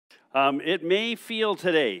It may feel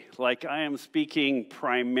today like I am speaking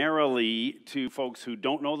primarily to folks who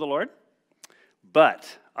don't know the Lord, but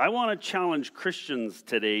I want to challenge Christians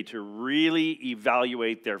today to really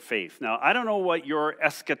evaluate their faith. Now, I don't know what your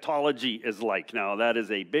eschatology is like. Now, that is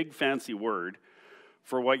a big fancy word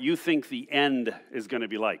for what you think the end is going to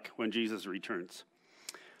be like when Jesus returns.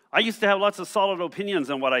 I used to have lots of solid opinions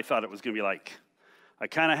on what I thought it was going to be like. I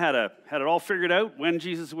kind of had it all figured out when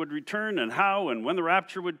Jesus would return and how and when the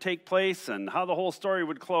rapture would take place and how the whole story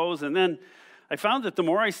would close. And then I found that the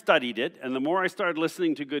more I studied it and the more I started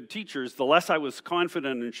listening to good teachers, the less I was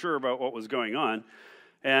confident and sure about what was going on.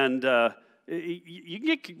 And you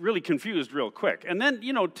get really confused real quick. And then,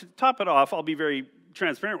 to top it off, I'll be very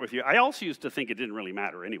transparent with you. I also used to think it didn't really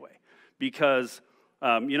matter anyway because,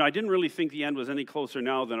 I didn't really think the end was any closer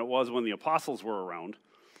now than it was when the apostles were around.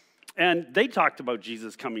 And they talked about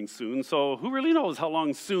Jesus coming soon, so who really knows how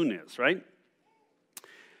long soon is, right?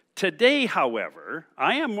 Today, however,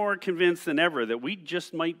 I am more convinced than ever that we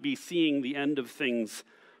just might be seeing the end of things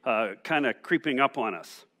kind of creeping up on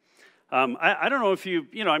us. I don't know if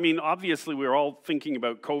obviously we're all thinking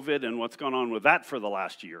about COVID and what's gone on with that for the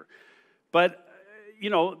last year. But,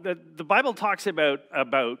 the Bible talks about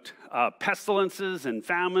pestilences and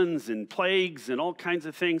famines and plagues and all kinds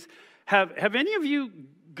of things. Have any of you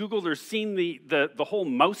Googled or seen the whole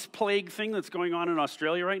mouse plague thing that's going on in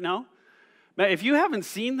Australia right now? Now, if you haven't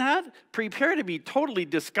seen that, prepare to be totally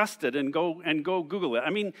disgusted and go Google it. I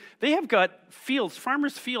mean, they have got fields,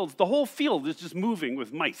 farmers' fields. The whole field is just moving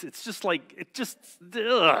with mice. It's just like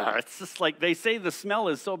they say the smell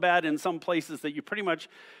is so bad in some places that you pretty much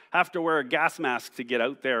have to wear a gas mask to get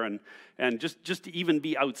out there and just to even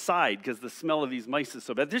be outside because the smell of these mice is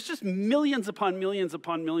so bad. There's just millions upon millions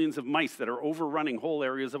upon millions of mice that are overrunning whole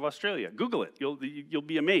areas of Australia. Google it. You'll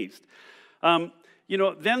be amazed.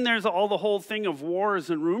 Then there's the whole thing of wars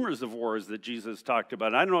and rumors of wars that Jesus talked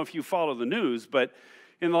about. I don't know if you follow the news, but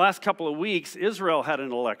in the last couple of weeks, Israel had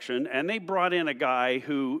an election, and they brought in a guy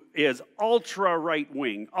who is ultra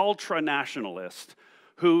right-wing, ultra nationalist,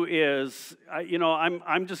 who is,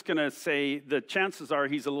 I'm just going to say the chances are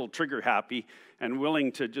he's a little trigger happy and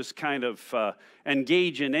willing to just kind of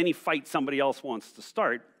engage in any fight somebody else wants to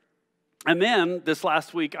start. And then this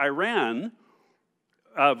last week, Iran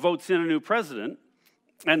votes in a new president.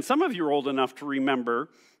 And some of you are old enough to remember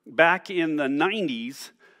back in the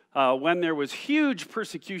 90s when there was huge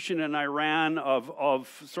persecution in Iran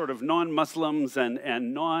of sort of non-Muslims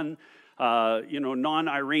and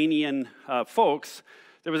non-Iranian folks.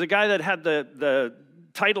 There was a guy that had the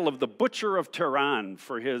title of the Butcher of Tehran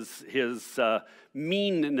for his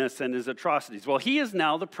meanness and his atrocities. Well, he is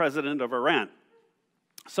now the president of Iran.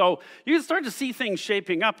 So you start to see things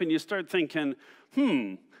shaping up and you start thinking,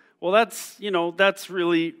 well, that's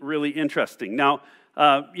really, really interesting. Now,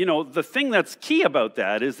 the thing that's key about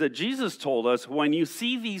that is that Jesus told us when you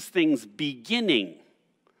see these things beginning,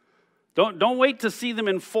 don't wait to see them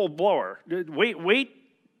in full blower.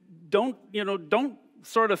 Don't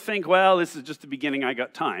sort of think, well, this is just the beginning, I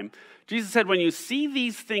got time. Jesus said, when you see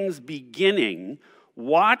these things beginning,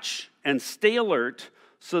 watch and stay alert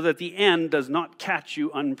so that the end does not catch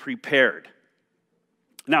you unprepared.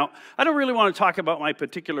 Now, I don't really want to talk about my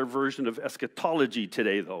particular version of eschatology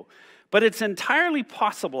today, though, but it's entirely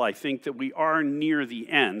possible, I think, that we are near the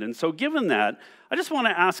end. And so given that, I just want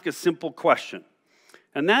to ask a simple question,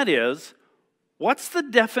 and that is, what's the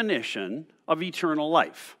definition of eternal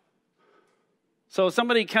life? So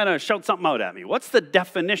somebody kind of shout something out at me. What's the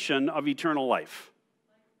definition of eternal life?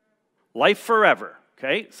 Life forever.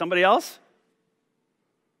 Okay, somebody else?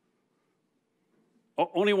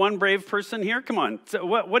 Only one brave person here? Come on. So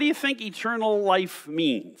what do you think eternal life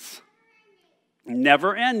means?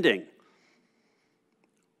 Never ending.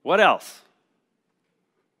 What else?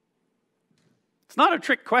 It's not a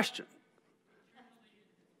trick question.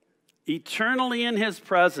 Eternally in his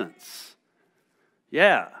presence.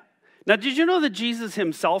 Yeah. Now, did you know that Jesus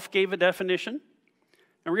himself gave a definition?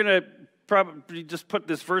 And we're going to probably just put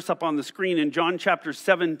this verse up on the screen in John chapter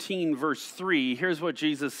 17, verse 3. Here's what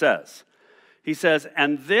Jesus says. He says,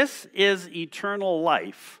 and this is eternal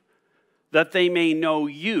life, that they may know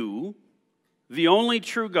you, the only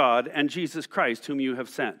true God, and Jesus Christ, whom you have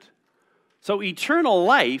sent. So eternal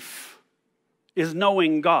life is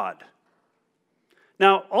knowing God.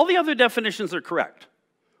 Now, all the other definitions are correct.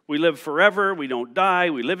 We live forever, we don't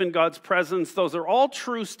die, we live in God's presence. Those are all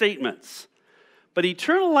true statements. But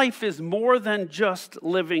eternal life is more than just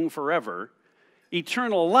living forever.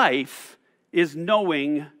 Eternal life is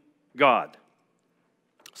knowing God.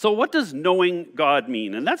 So what does knowing God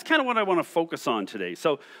mean? And that's kind of what I want to focus on today.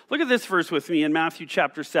 So look at this verse with me in Matthew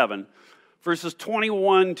chapter 7, verses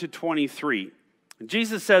 21 to 23.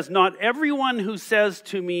 Jesus says, "Not everyone who says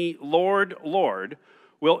to me, 'Lord, Lord,'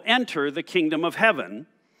 will enter the kingdom of heaven,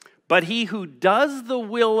 but he who does the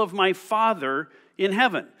will of my Father in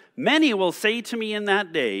heaven. Many will say to me in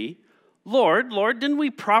that day, 'Lord, Lord, didn't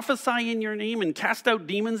we prophesy in your name and cast out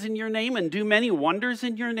demons in your name and do many wonders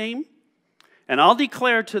in your name?' And I'll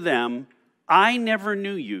declare to them, 'I never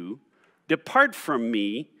knew you. Depart from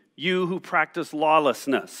me, you who practice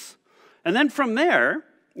lawlessness.'" And then from there,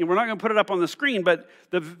 we're not going to put it up on the screen, but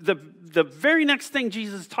the very next thing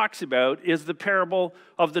Jesus talks about is the parable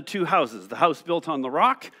of the two houses, the house built on the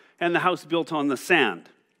rock and the house built on the sand.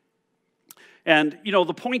 And,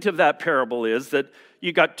 the point of that parable is that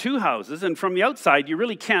you got two houses, and from the outside, you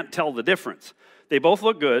really can't tell the difference. They both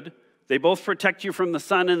look good. They both protect you from the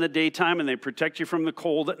sun in the daytime, and they protect you from the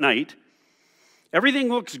cold at night. Everything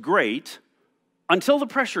looks great until the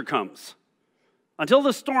pressure comes, until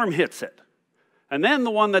the storm hits it. And then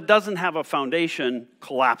the one that doesn't have a foundation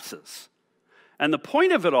collapses. And the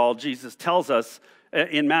point of it all, Jesus tells us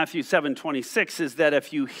in Matthew 7:26, is that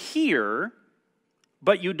if you hear,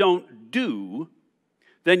 but you don't do,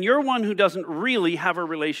 then you're one who doesn't really have a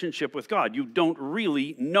relationship with God. You don't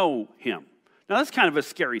really know him. Now, that's kind of a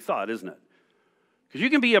scary thought, isn't it? Because you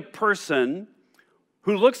can be a person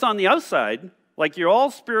who looks on the outside like you're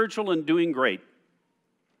all spiritual and doing great.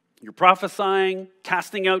 You're prophesying,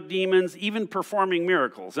 casting out demons, even performing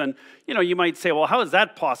miracles. And, you might say, well, how is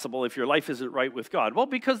that possible if your life isn't right with God? Well,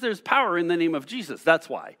 because there's power in the name of Jesus. That's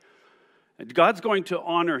why. And God's going to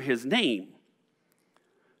honor his name.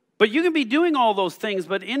 But you can be doing all those things,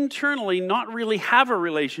 but internally not really have a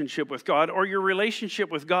relationship with God, or your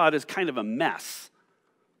relationship with God is kind of a mess.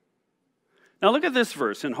 Now look at this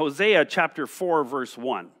verse in Hosea chapter 4, verse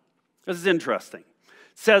 1. This is interesting.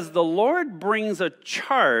 It says, "The Lord brings a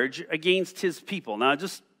charge against his people." Now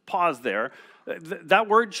just pause there. That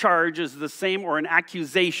word charge is the same, or an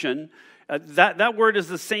accusation. That word is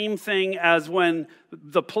the same thing as when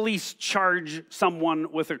the police charge someone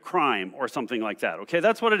with a crime or something like that, okay?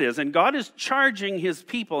 That's what it is. And God is charging his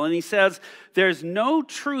people, and he says, there's no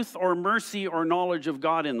truth or mercy or knowledge of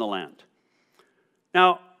God in the land.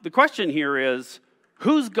 Now, the question here is,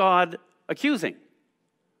 who's God accusing?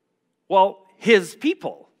 Well, his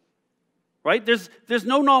people, right? There's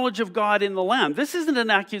no knowledge of God in the land. This isn't an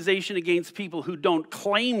accusation against people who don't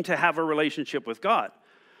claim to have a relationship with God.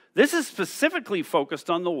 This is specifically focused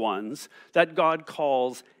on the ones that God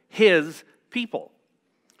calls his people.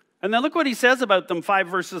 And then look what he says about them 5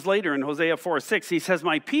 verses later in Hosea 4:6. He says,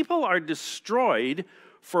 "My people are destroyed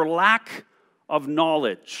for lack of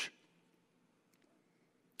knowledge."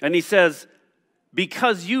 And he says,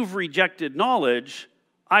 "Because you've rejected knowledge,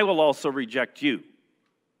 I will also reject you."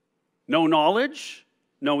 No knowledge,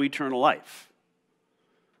 no eternal life.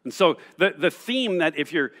 And so the theme that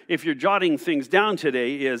if you're jotting things down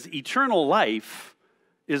today is eternal life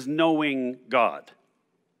is knowing God.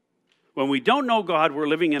 When we don't know God, we're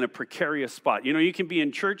living in a precarious spot. You can be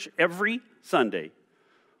in church every Sunday,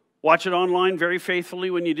 watch it online very faithfully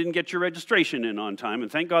when you didn't get your registration in on time,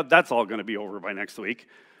 and thank God that's all going to be over by next week.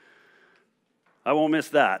 I won't miss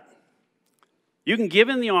that. You can give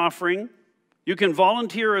in the offering. You can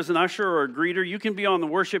volunteer as an usher or a greeter. You can be on the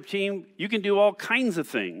worship team. You can do all kinds of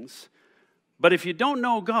things. But if you don't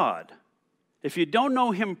know God, if you don't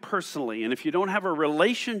know him personally, and if you don't have a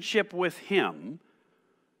relationship with him,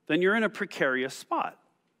 then you're in a precarious spot.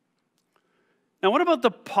 Now, what about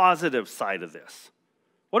the positive side of this?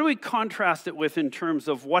 What do we contrast it with in terms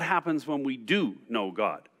of what happens when we do know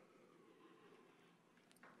God?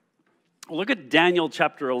 Well, look at Daniel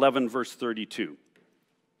chapter 11, verse 32.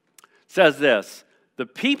 It says this, "The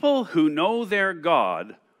people who know their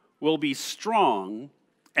God will be strong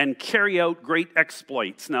and carry out great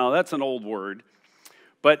exploits." Now, that's an old word,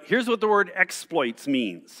 but here's what the word exploits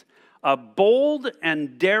means. A bold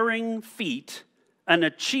and daring feat, an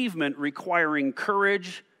achievement requiring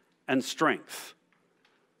courage and strength.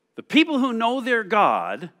 The people who know their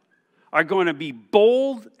God are going to be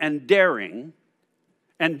bold and daring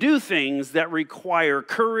and do things that require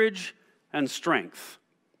courage and strength.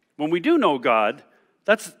 When we do know God,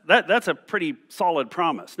 that's a pretty solid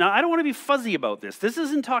promise. Now, I don't want to be fuzzy about this. This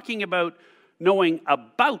isn't talking about knowing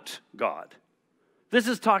about God. This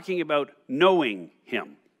is talking about knowing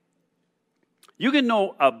him. You can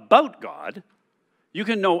know about God. You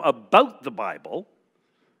can know about the Bible.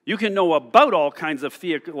 You can know about all kinds of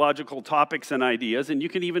theological topics and ideas, and you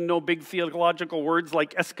can even know big theological words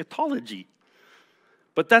like eschatology.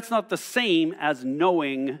 But that's not the same as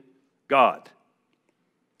knowing God.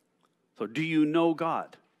 So do you know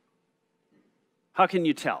God? How can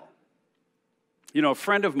you tell? A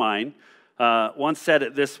friend of mine, once said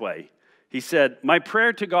it this way. He said, "My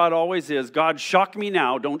prayer to God always is, God, shock me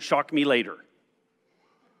now, don't shock me later."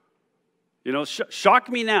 You know, shock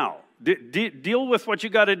me now. Deal with what you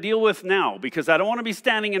got to deal with now, because I don't want to be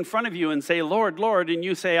standing in front of you and say, "Lord, Lord," and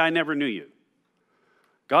you say, "I never knew you."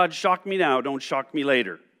 God, shock me now, don't shock me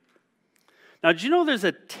later. Now, did you know there's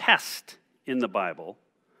a test in the Bible?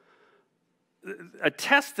 A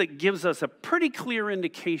test that gives us a pretty clear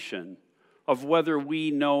indication of whether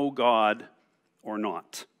we know God or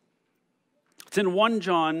not. It's in 1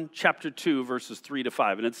 John chapter 2, verses 3 to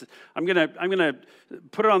 5. And I'm gonna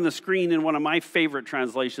put it on the screen in one of my favorite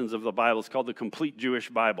translations of the Bible. It's called the Complete Jewish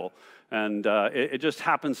Bible. And it just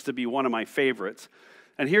happens to be one of my favorites.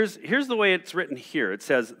 And here's the way it's written here. It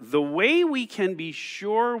says, "The way we can be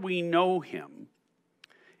sure we know him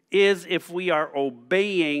is if we are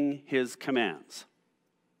obeying his commands."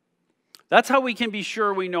 That's how we can be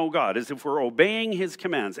sure we know God, is if we're obeying his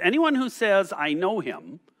commands. Anyone who says, "I know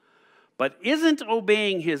him," but isn't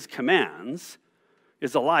obeying his commands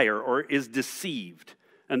is a liar or is deceived,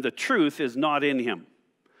 and the truth is not in him.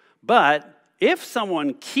 But if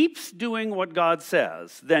someone keeps doing what God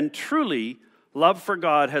says, then truly love for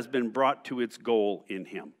God has been brought to its goal in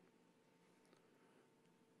him.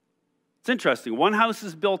 It's interesting. One house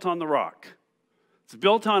is built on the rock. It's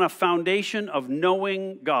built on a foundation of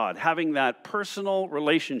knowing God, having that personal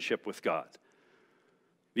relationship with God.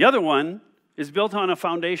 The other one is built on a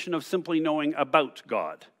foundation of simply knowing about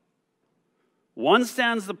God. One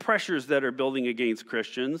stands the pressures that are building against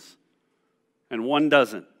Christians, and one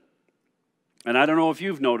doesn't. And I don't know if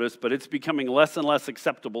you've noticed, but it's becoming less and less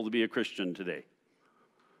acceptable to be a Christian today.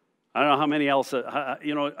 I don't know how many else,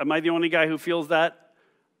 am I the only guy who feels that?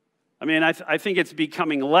 I mean, I think it's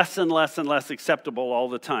becoming less and less and less acceptable all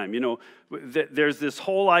the time. You know, there's this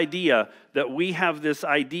whole idea that we have this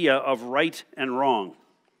idea of right and wrong.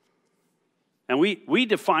 And we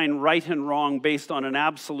define right and wrong based on an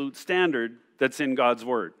absolute standard that's in God's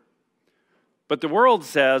Word. But the world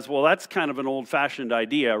says, well, that's kind of an old-fashioned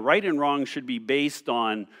idea. Right and wrong should be based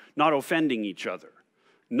on not offending each other,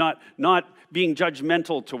 not being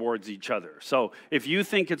judgmental towards each other. So if you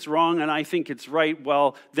think it's wrong and I think it's right,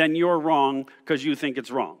 well, then you're wrong because you think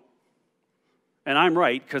it's wrong. And I'm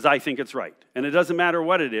right because I think it's right. And it doesn't matter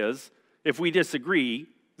what it is. If we disagree,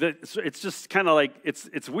 it's just kind of like,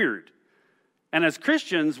 it's weird. And as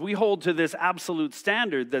Christians, we hold to this absolute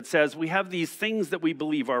standard that says we have these things that we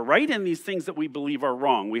believe are right and these things that we believe are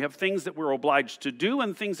wrong. We have things that we're obliged to do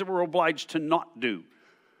and things that we're obliged to not do.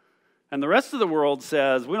 And the rest of the world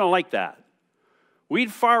says, we don't like that. We'd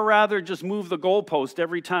far rather just move the goalpost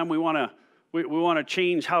every time we want to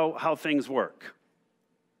change how things work.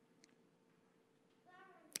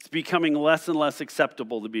 It's becoming less and less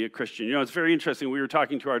acceptable to be a Christian. You know, it's very interesting. We were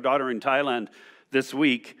talking to our daughter in Thailand this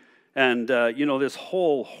week, and, this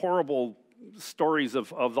whole horrible stories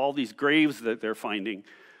of all these graves that they're finding.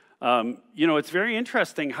 It's very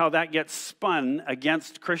interesting how that gets spun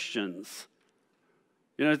against Christians.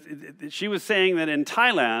 You know, she was saying that in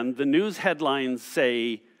Thailand, the news headlines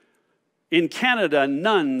say, in Canada,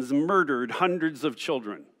 nuns murdered hundreds of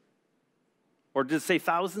children. Or did it say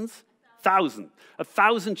thousands?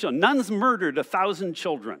 1,000 children. Nuns murdered 1,000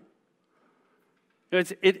 children.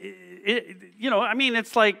 It's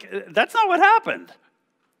like, that's not what happened.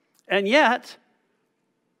 And yet,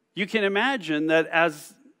 you can imagine that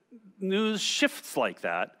as news shifts like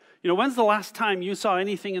that, when's the last time you saw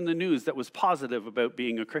anything in the news that was positive about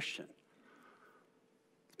being a Christian?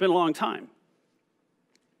 It's been a long time.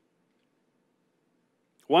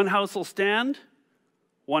 One house will stand,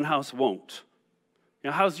 one house won't.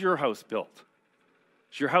 How's your house built?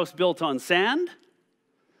 Is your house built on sand?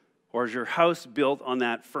 Or is your house built on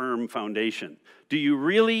that firm foundation? Do you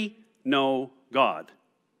really know God?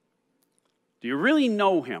 Do you really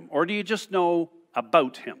know him? Or do you just know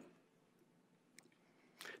about him?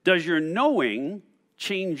 Does your knowing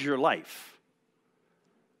change your life?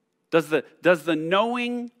 Does the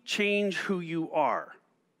knowing change who you are?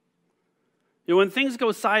 When things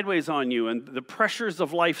go sideways on you and the pressures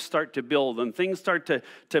of life start to build and things start to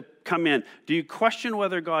come in, do you question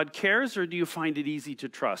whether God cares or do you find it easy to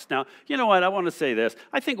trust? Now, you know what? I want to say this.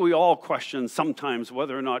 I think we all question sometimes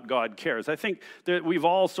whether or not God cares. I think that we've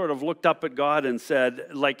all sort of looked up at God and said,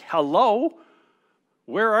 like, hello,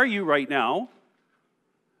 where are you right now?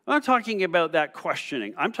 I'm not talking about that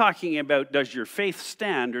questioning. I'm talking about, does your faith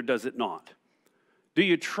stand or does it not? Do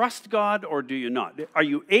you trust God or do you not? Are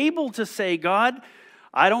you able to say, God,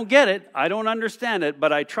 I don't get it, I don't understand it,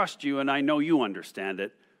 but I trust you and I know you understand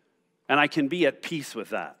it, and I can be at peace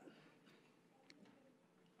with that?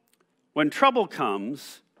 When trouble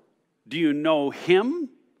comes, do you know him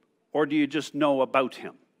or do you just know about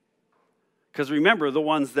him? Because remember, the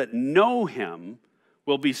ones that know him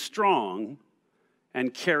will be strong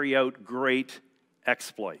and carry out great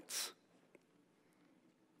exploits.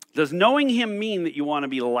 Does knowing him mean that you want to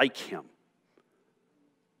be like him?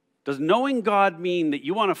 Does knowing God mean that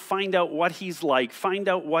you want to find out what he's like, find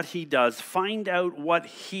out what he does, find out what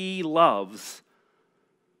he loves,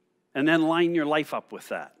 and then line your life up with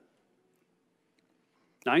that?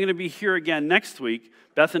 Now, I'm going to be here again next week.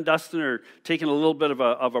 Beth and Dustin are taking a little bit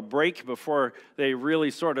of a break before they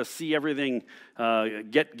really sort of see everything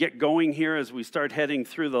get going here as we start heading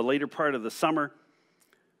through the later part of the summer.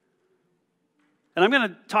 And I'm going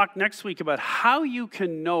to talk next week about how you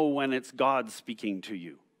can know when it's God speaking to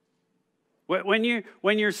you. When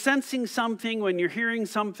you're sensing something, when you're hearing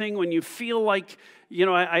something, when you feel like,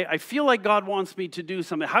 I feel like God wants me to do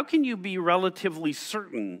something, how can you be relatively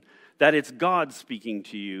certain that it's God speaking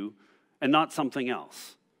to you and not something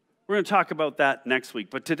else? We're going to talk about that next week.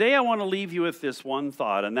 But today I want to leave you with this one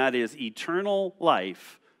thought, and that is eternal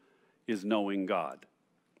life is knowing God.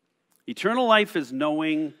 Eternal life is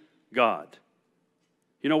knowing God.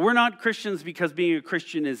 We're not Christians because being a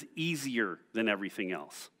Christian is easier than everything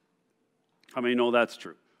else. How many know that's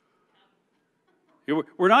true?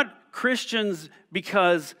 We're not Christians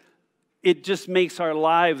because it just makes our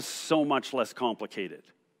lives so much less complicated.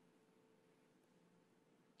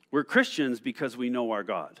 We're Christians because we know our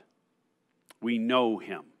God. We know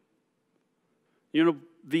him.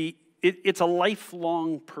 It's a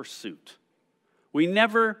lifelong pursuit. We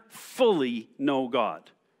never fully know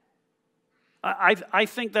God. I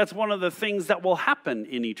think that's one of the things that will happen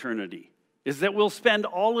in eternity, is that we'll spend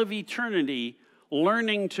all of eternity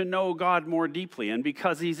learning to know God more deeply. And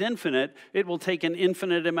because he's infinite, it will take an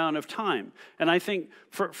infinite amount of time. And I think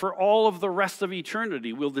for all of the rest of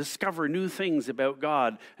eternity, we'll discover new things about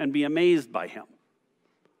God and be amazed by him.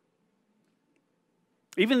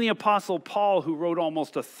 Even the Apostle Paul, who wrote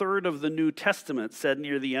almost a third of the New Testament, said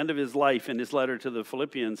near the end of his life in his letter to the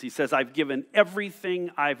Philippians, he says, I've given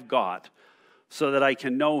everything I've got so that I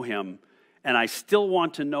can know him, and I still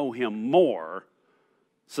want to know him more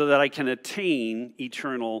so that I can attain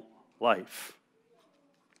eternal life.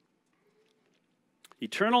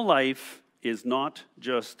 Eternal life is not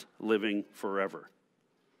just living forever.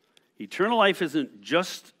 Eternal life isn't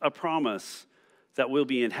just a promise that we'll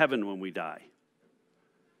be in heaven when we die.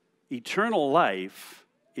 Eternal life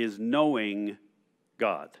is knowing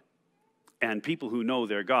God. And people who know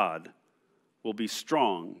their God will be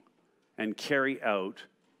strong and carry out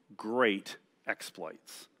great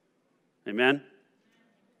exploits. Amen?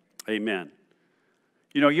 Amen.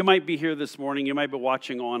 You might be here this morning, you might be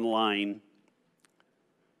watching online,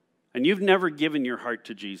 and you've never given your heart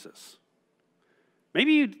to Jesus.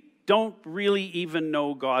 Maybe you don't really even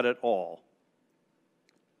know God at all.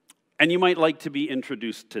 And you might like to be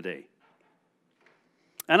introduced today.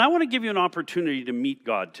 And I want to give you an opportunity to meet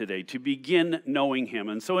God today, to begin knowing him.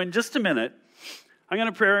 And so in just a minute, I'm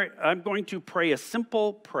going to pray a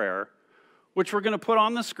simple prayer, which we're going to put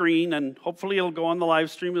on the screen, and hopefully it'll go on the live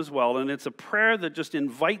stream as well. And it's a prayer that just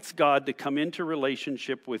invites God to come into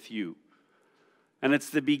relationship with you. And it's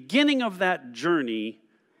the beginning of that journey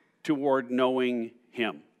toward knowing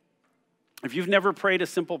him. If you've never prayed a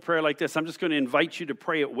simple prayer like this, I'm just going to invite you to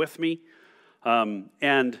pray it with me.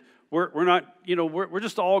 And we're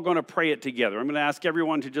just all going to pray it together. I'm going to ask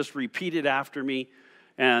everyone to just repeat it after me.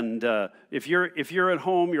 And if you're at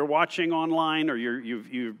home, you're watching online, or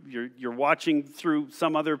you're watching through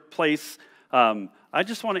some other place, I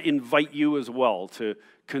just want to invite you as well to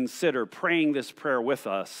consider praying this prayer with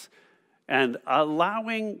us and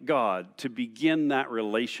allowing God to begin that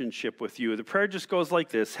relationship with you. The prayer just goes like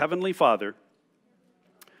this: Heavenly Father,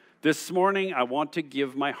 this morning I want to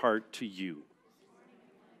give my heart to you.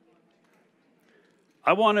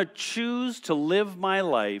 I want to choose to live my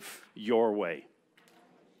life your way.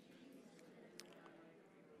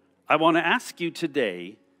 I want to ask you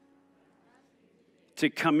today to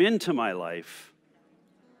come into my life,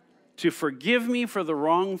 to forgive me for the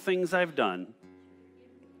wrong things I've done,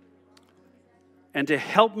 and to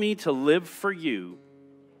help me to live for you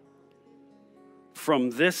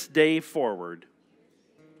from this day forward.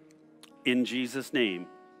 In Jesus' name,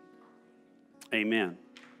 amen.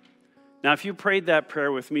 Now, if you prayed that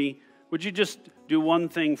prayer with me, would you just do one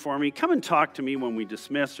thing for me? Come and talk to me when we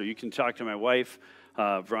dismiss, or you can talk to my wife,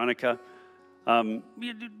 Veronica.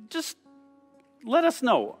 Just let us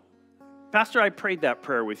know. Pastor, I prayed that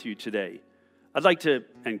prayer with you today. I'd like to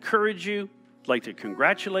encourage you. I'd like to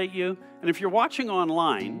congratulate you. And if you're watching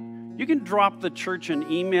online, you can drop the church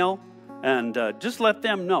an email and just let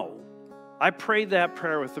them know I prayed that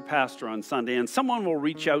prayer with the pastor on Sunday, and someone will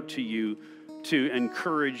reach out to you to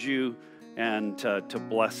encourage you and to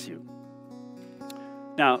bless you.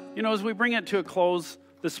 Now, as we bring it to a close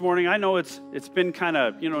this morning, I know it's been kind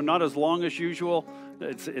of, not as long as usual.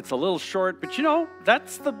 It's a little short, but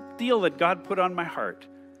that's the deal that God put on my heart,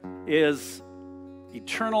 is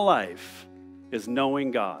eternal life is knowing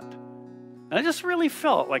God. And I just really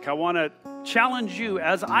felt like I want to challenge you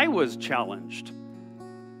as I was challenged.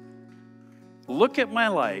 Look at my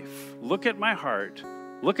life, look at my heart,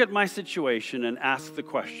 look at my situation, and ask the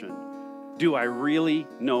question, do I really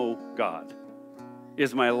know God?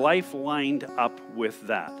 Is my life lined up with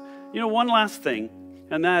that? One last thing,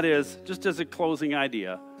 and that is, just as a closing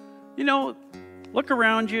idea, look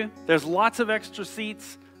around you. There's lots of extra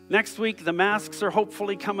seats. Next week, the masks are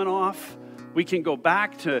hopefully coming off. We can go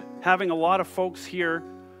back to having a lot of folks here.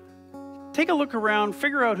 Take a look around,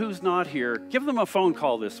 figure out who's not here. Give them a phone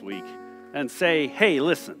call this week and say, hey,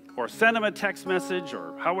 listen, or send them a text message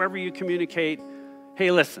or however you communicate. Hey,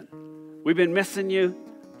 listen, we've been missing you.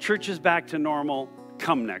 Church is back to normal.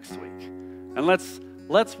 Come next week. And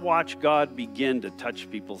let's watch God begin to touch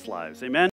people's lives. Amen.